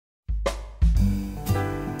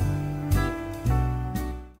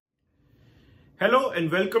Hello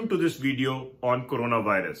and welcome to this video on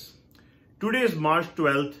coronavirus. Today is March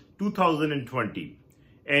 12th, 2020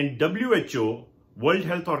 and WHO, World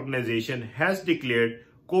Health Organization, has declared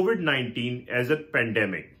COVID-19 as a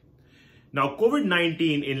pandemic. Now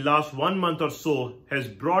COVID-19 in last 1 month or so has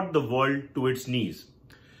brought the world to its knees.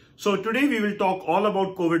 So today we will talk all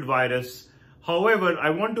about COVID virus. However, I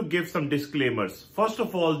want to give some disclaimers. First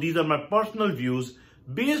of all, these are my personal views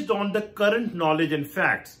based on the current knowledge and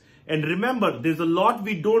facts. And remember, there's a lot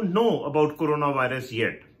we don't know about coronavirus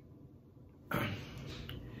yet.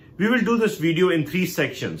 We will do this video in 3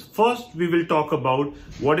 sections. First, we will talk about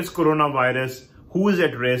what is coronavirus, who is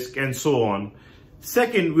at risk, and so on.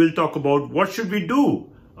 Second, we'll talk about what should we do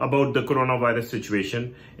about the coronavirus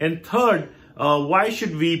situation. And third, why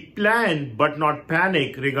should we plan but not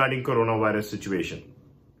panic regarding coronavirus situation.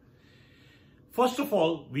 First of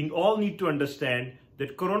all, we all need to understand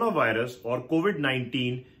that coronavirus or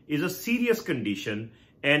COVID-19 is a serious condition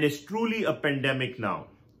and is truly a pandemic now.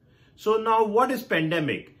 So now what is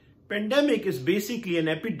pandemic? Pandemic is basically an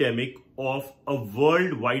epidemic of a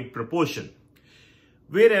worldwide proportion.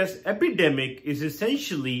 Whereas epidemic is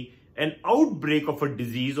essentially an outbreak of a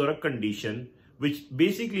disease or a condition, which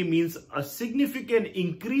basically means a significant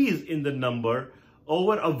increase in the number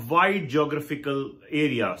over a wide geographical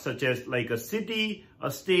area, such as like a city,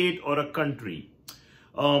 a state, or a country.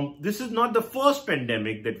 This is not the first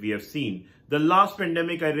pandemic that we have seen. The last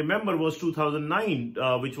pandemic I remember was 2009,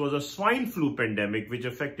 which was a swine flu pandemic, which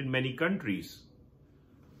affected many countries.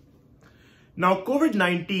 Now,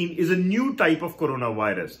 COVID-19 is a new type of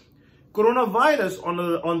coronavirus. Coronavirus,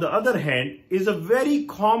 on the other hand, is a very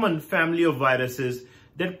common family of viruses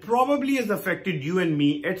that probably has affected you and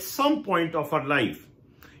me at some point of our life.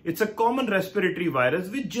 It's a common respiratory virus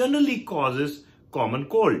which generally causes common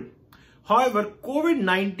cold. However,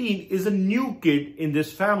 COVID-19 is a new kid in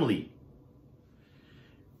this family.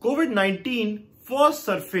 COVID-19 first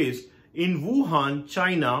surfaced in Wuhan,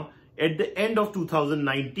 China at the end of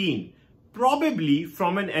 2019, probably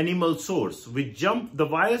from an animal source. The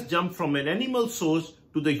virus jumped from an animal source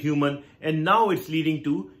to the human, and now it's leading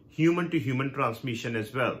to human transmission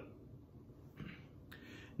as well.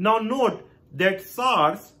 Now note that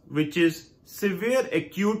SARS, which is severe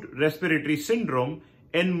acute respiratory syndrome,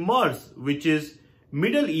 and MERS, which is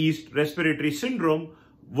Middle East respiratory syndrome,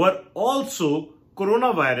 were also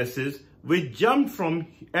coronaviruses which jumped from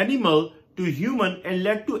animal to human and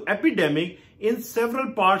led to epidemic in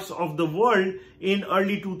several parts of the world in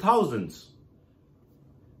early 2000s.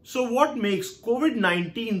 So what makes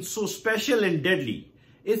COVID-19 so special and deadly?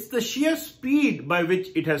 It's the sheer speed by which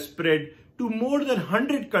it has spread to more than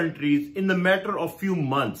 100 countries in the matter of few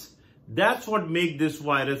months. That's what makes this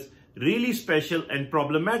virus really special and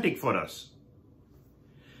problematic for us.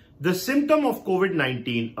 The symptom of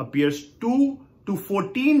COVID-19 appears 2 to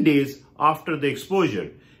 14 days after the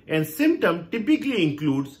exposure, and symptom typically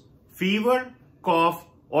includes fever, cough,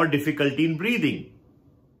 or difficulty in breathing.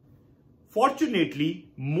 Fortunately,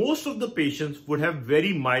 most of the patients would have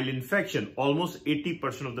very mild infection, almost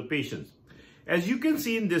 80% of the patients. As you can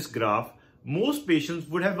see in this graph, most patients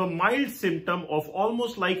would have a mild symptom of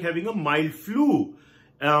almost like having a mild flu.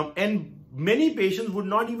 And many patients would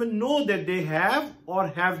not even know that they have or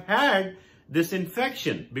have had this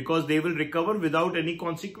infection because they will recover without any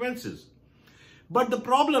consequences. But the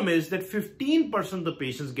problem is that 15% of the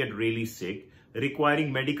patients get really sick,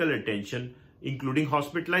 requiring medical attention, including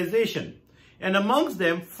hospitalization. And amongst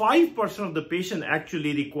them, 5% of the patients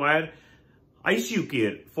actually require ICU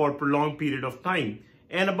care for a prolonged period of time.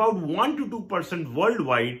 And about 1 to 2%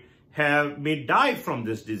 worldwide may die from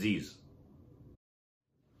this disease.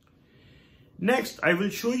 Next, I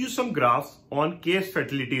will show you some graphs on case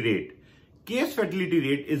fatality rate. Case fatality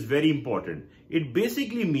rate is very important. It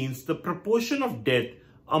basically means the proportion of death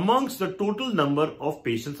amongst the total number of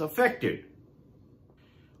patients affected.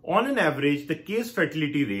 On an average, the case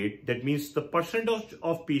fatality rate, that means the percentage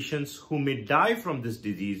of patients who may die from this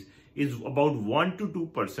disease, is about 1 to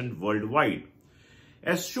 2% worldwide.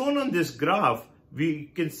 As shown on this graph,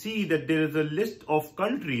 we can see that there is a list of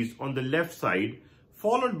countries on the left side,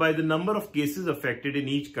 followed by the number of cases affected in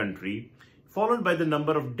each country, followed by the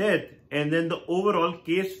number of deaths, and then the overall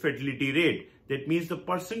case fatality rate. That means the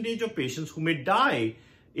percentage of patients who may die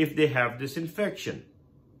if they have this infection.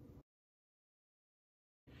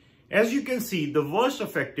 As you can see, the worst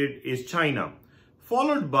affected is China,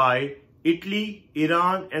 followed by Italy,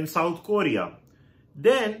 Iran, and South Korea.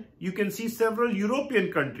 Then you can see several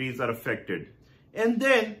European countries are affected. And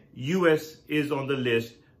then US is on the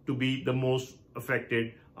list to be the most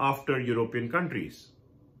affected after European countries.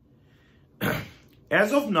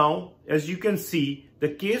 As of now, as you can see, the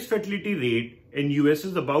case fatality rate and US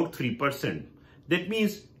is about 3%. That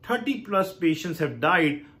means 30 plus patients have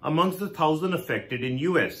died amongst the 1,000 affected in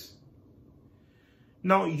US.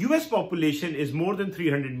 Now, US population is more than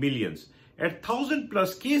 300 millions. At 1,000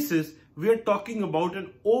 plus cases, we are talking about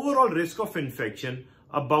an overall risk of infection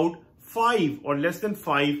about 5 or less than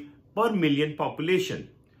 5 per million population.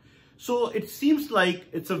 So it seems like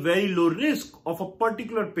it's a very low risk of a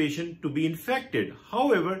particular patient to be infected.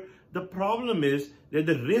 However, the problem is that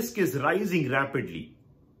the risk is rising rapidly.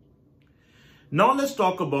 Now let's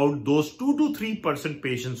talk about those 2 to 3%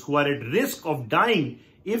 patients who are at risk of dying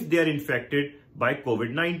if they are infected by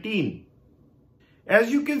COVID-19.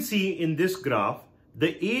 As you can see in this graph,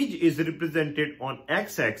 the age is represented on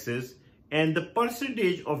x-axis and the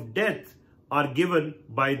percentage of death are given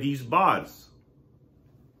by these bars.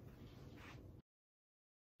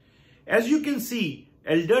 As you can see,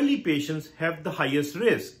 elderly patients have the highest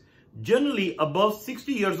risk. Generally, above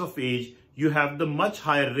 60 years of age, you have the much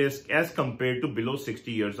higher risk as compared to below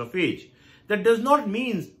 60 years of age. That does not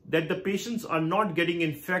mean that the patients are not getting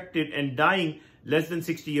infected and dying less than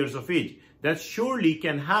 60 years of age. That surely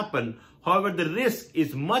can happen. However, the risk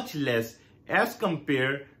is much less as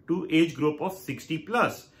compared to age group of 60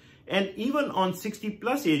 plus. And even on 60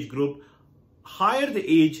 plus age group, higher the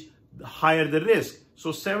age, the higher the risk.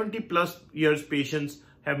 So 70 plus years patients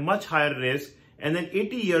have much higher risk, and then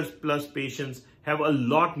 80 years plus patients have a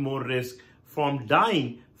lot more risk from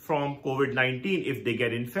dying from COVID-19 if they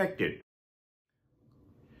get infected.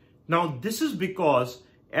 Now, this is because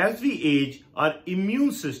as we age, our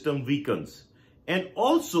immune system weakens. And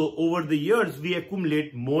also over the years, we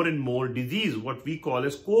accumulate more and more disease, what we call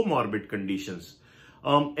as comorbid conditions.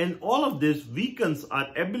 And all of this weakens our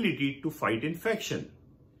ability to fight infection.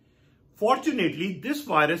 Fortunately, this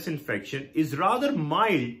virus infection is rather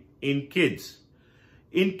mild in kids.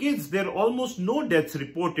 In kids, there are almost no deaths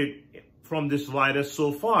reported from this virus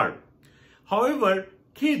so far. However,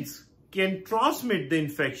 kids can transmit the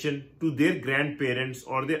infection to their grandparents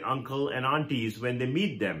or their uncle and aunties when they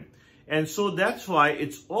meet them. And so that's why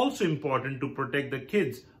it's also important to protect the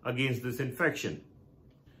kids against this infection.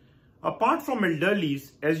 Apart from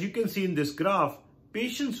elderlies, as you can see in this graph,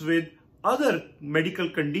 patients with other medical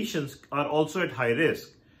conditions are also at high risk,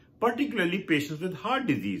 particularly patients with heart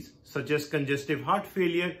disease, such as congestive heart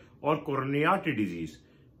failure or coronary artery disease,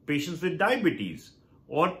 patients with diabetes,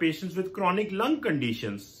 or patients with chronic lung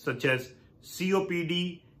conditions, such as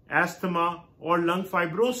COPD, asthma, or lung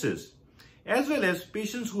fibrosis, as well as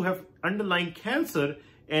patients who have underlying cancer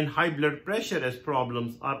and high blood pressure as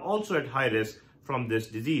problems are also at high risk from this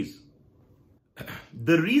disease.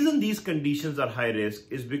 The reason these conditions are high risk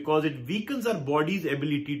is because it weakens our body's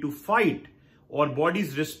ability to fight or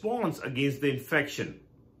body's response against the infection.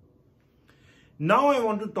 Now I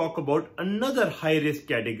want to talk about another high risk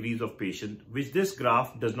categories of patients which this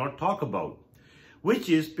graph does not talk about, which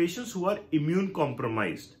is patients who are immune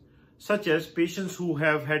compromised, such as patients who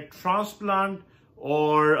have had transplant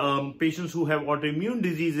or patients who have autoimmune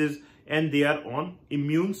diseases and they are on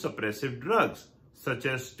immune suppressive drugs, such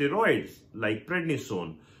as steroids like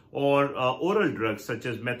prednisone, or oral drugs such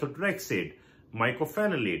as methotrexate,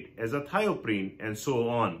 mycophenolate, azathioprine, and so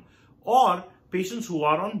on. Or patients who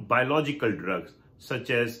are on biological drugs,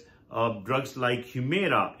 such as drugs like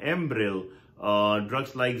Humira, Enbrel,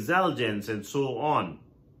 drugs like Xeljanz, and so on.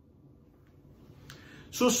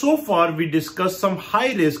 So far we discussed some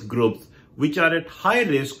high-risk groups which are at high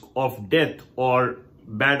risk of death or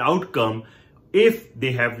bad outcome if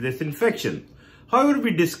they have this infection. However,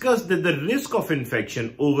 we discussed that the risk of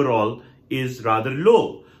infection overall is rather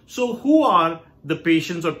low. So who are the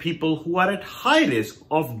patients or people who are at high risk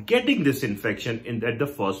of getting this infection at the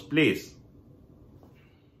first place?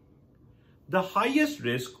 The highest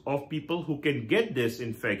risk of people who can get this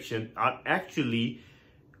infection are actually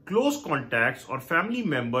close contacts or family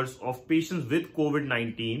members of patients with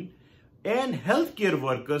COVID-19 and healthcare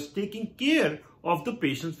workers taking care of the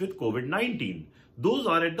patients with COVID-19. Those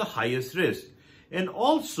are at the highest risk. And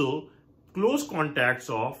also close contacts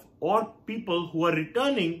of or people who are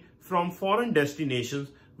returning from foreign destinations,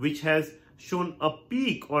 which has shown a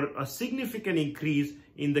peak or a significant increase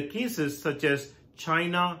in the cases such as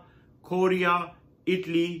China, Korea,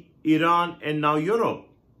 Italy, Iran, and now Europe.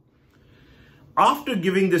 After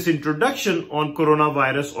giving this introduction on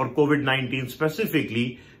coronavirus or COVID-19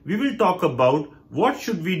 specifically, we will talk about what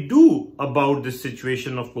should we do about this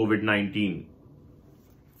situation of COVID-19.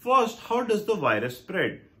 First, how does the virus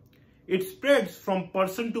spread? It spreads from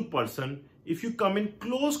person to person if you come in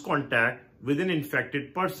close contact with an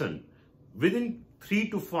infected person, within 3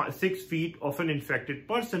 to 6 feet of an infected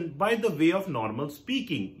person. By the way of normal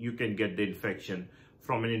speaking, you can get the infection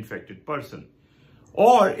from an infected person.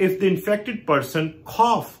 Or if the infected person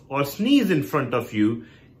cough or sneeze in front of you,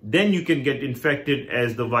 then you can get infected,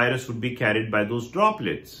 as the virus would be carried by those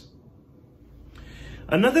droplets.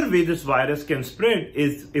 Another way this virus can spread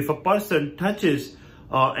is if a person touches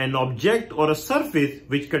an object or a surface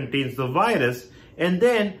which contains the virus and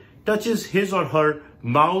then touches his or her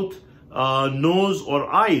mouth, nose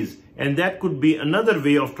or eyes, and that could be another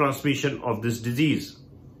way of transmission of this disease.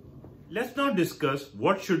 Let's now discuss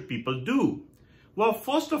what should people do. Well,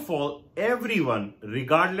 first of all, everyone,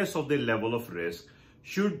 regardless of their level of risk,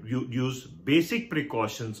 should use basic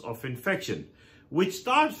precautions of infection, which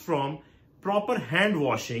starts from proper hand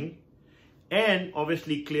washing and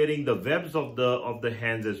obviously clearing the webs of the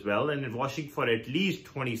hands as well, and washing for at least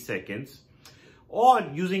 20 seconds, or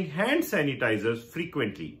using hand sanitizers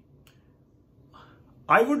frequently.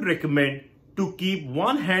 I would recommend to keep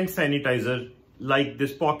one hand sanitizer like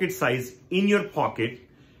this pocket size in your pocket,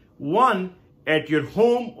 one at your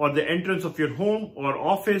home or the entrance of your home or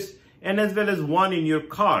office, and as well as one in your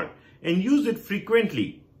car, and use it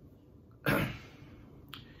frequently.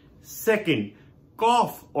 Second,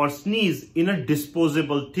 cough or sneeze in a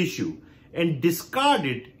disposable tissue and discard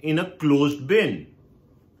it in a closed bin.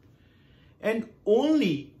 And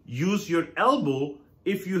only use your elbow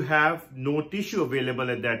if you have no tissue available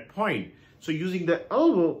at that point. So using the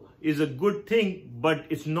elbow is a good thing, but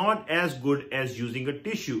it's not as good as using a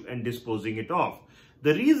tissue and disposing it off.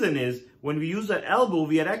 The reason is when we use our elbow,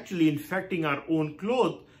 we are actually infecting our own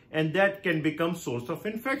clothes, and that can become source of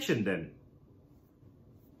infection then.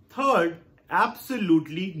 Third,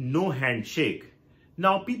 absolutely no handshake.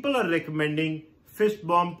 Now people are recommending fist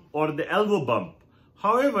bump or the elbow bump.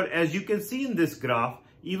 However, as you can see in this graph,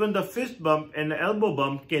 even the fist bump and the elbow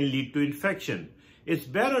bump can lead to infection. It's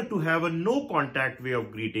better to have a no contact way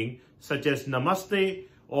of greeting, such as namaste,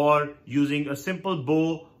 or using a simple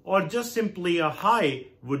bow, or just simply a hi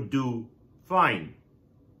would do fine.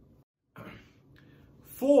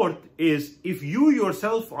 Fourth is, if you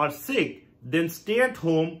yourself are sick, then stay at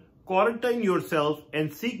home, quarantine yourself,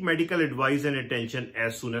 and seek medical advice and attention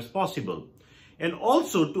as soon as possible. And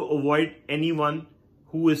also to avoid anyone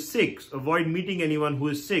who is sick, avoid meeting anyone who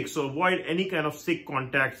is sick, so avoid any kind of sick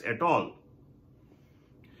contacts at all.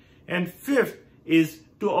 And fifth is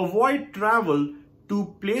to avoid travel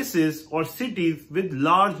to places or cities with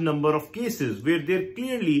large number of cases where there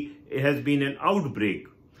clearly has been an outbreak,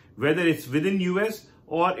 whether it's within US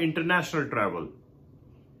or international travel.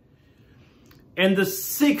 And the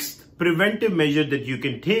sixth preventive measure that you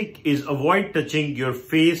can take is avoid touching your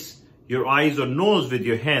face, your eyes or nose with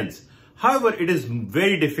your hands. However, it is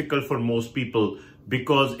very difficult for most people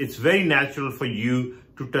because it's very natural for you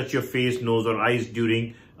to touch your face, nose or eyes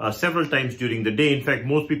during several times during the day. In fact,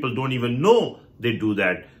 most people don't even know they do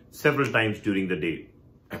that several times during the day.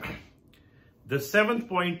 The seventh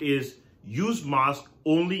point is use mask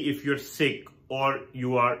only if you're sick or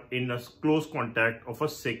you are in a close contact of a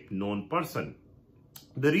sick known person.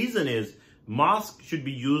 The reason is masks should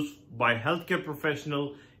be used by healthcare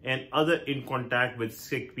professionals and other in contact with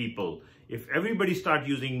sick people. If everybody starts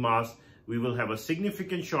using masks, we will have a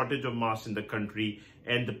significant shortage of masks in the country,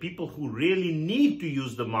 and the people who really need to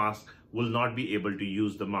use the mask will not be able to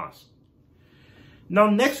use the mask. Now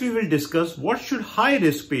next we will discuss what should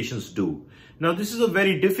high-risk patients do. Now this is a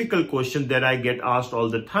very difficult question that I get asked all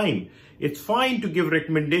the time. It's fine to give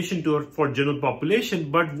recommendation for general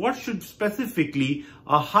population, but what should specifically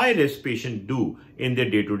a high-risk patient do in their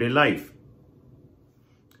day-to-day life?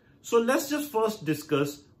 So let's just first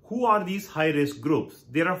discuss who are these high-risk groups.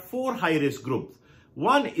 There are 4 high-risk groups.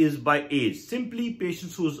 One is by age, simply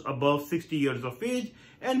patients who's above 60 years of age,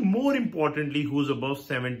 and more importantly, who's above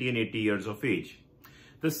 70 and 80 years of age.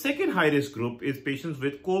 The second high-risk group is patients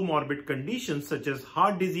with comorbid conditions such as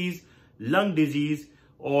heart disease, lung disease,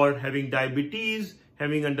 or having diabetes,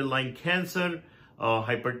 having underlying cancer,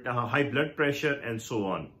 high blood pressure, and so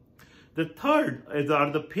on. The third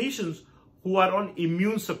are the patients who are on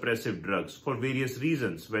immune suppressive drugs for various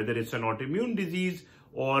reasons, whether it's an autoimmune disease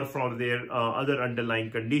or for their other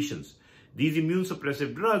underlying conditions. These immune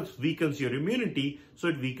suppressive drugs weakens your immunity, so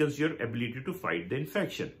it weakens your ability to fight the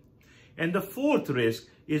infection. And the fourth risk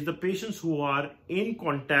is the patients who are in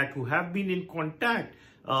contact, who have been in contact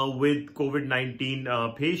with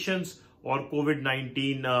COVID-19 patients or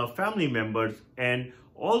COVID-19 family members, and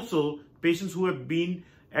also patients who have been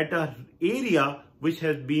at an area which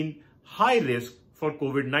has been high risk for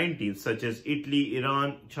COVID-19, such as Italy,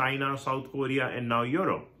 Iran, China, South Korea, and now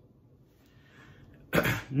Europe.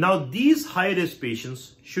 Now, these high-risk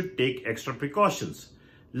patients should take extra precautions,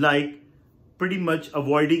 like pretty much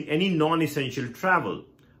avoiding any non-essential travel,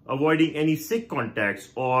 avoiding any sick contacts,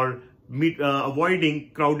 or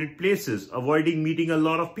avoiding crowded places, avoiding meeting a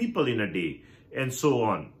lot of people in a day, and so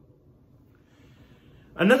on.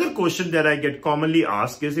 Another question that I get commonly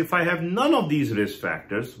asked is, if I have none of these risk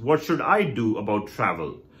factors, what should I do about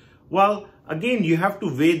travel? Well, again, you have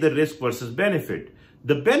to weigh the risk versus benefit.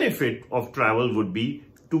 The benefit of travel would be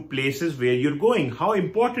to places where you're going. How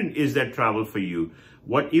important is that travel for you?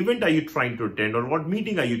 What event are you trying to attend, or what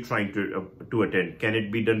meeting are you trying to attend? Can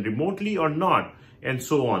it be done remotely or not? And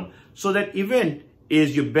so on. So that event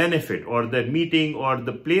is your benefit, or that meeting or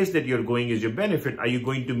the place that you're going is your benefit. Are you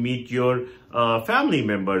going to meet your family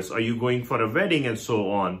members? Are you going for a wedding, and so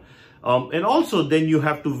on? And also then you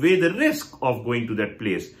have to weigh the risk of going to that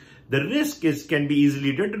place. The risk can be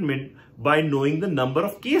easily determined by knowing the number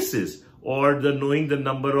of cases, or knowing the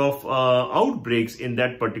number of outbreaks in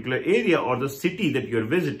that particular area or the city that you're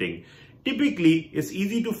visiting. Typically, it's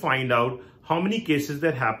easy to find out how many cases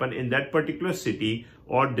that happen in that particular city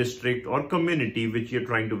or district or community which you're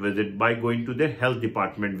trying to visit by going to their health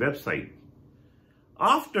department website.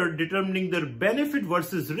 After determining the benefit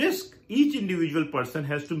versus risk, each individual person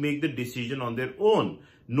has to make the decision on their own,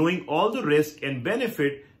 knowing all the risk and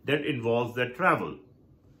benefit that involves their travel.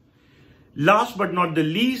 Last but not the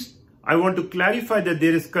least, I want to clarify that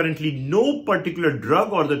there is currently no particular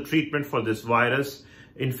drug or the treatment for this virus.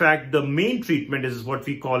 In fact, the main treatment is what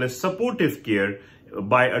we call as supportive care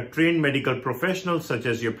by a trained medical professional such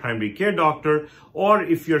as your primary care doctor, or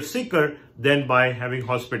if you're sicker, then by having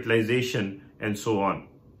hospitalization and so on.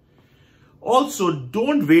 Also,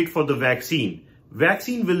 don't wait for the vaccine.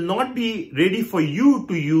 Vaccine will not be ready for you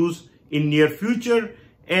to use in near future,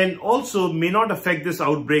 and also may not affect this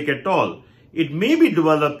outbreak at all. It may be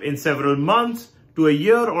developed in several months to a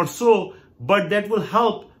year or so, but that will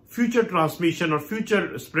help future transmission or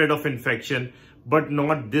future spread of infection, but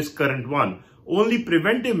not this current one. Only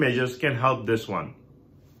preventive measures can help this one.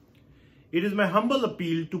 It is my humble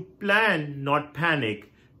appeal to plan, not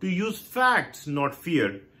panic, to use facts, not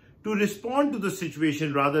fear, to respond to the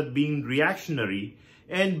situation rather than being reactionary,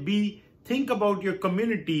 and think about your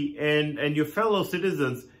community and your fellow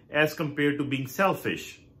citizens as compared to being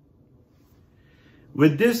selfish.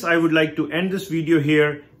 With this, I would like to end this video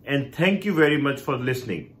here, and thank you very much for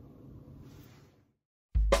listening.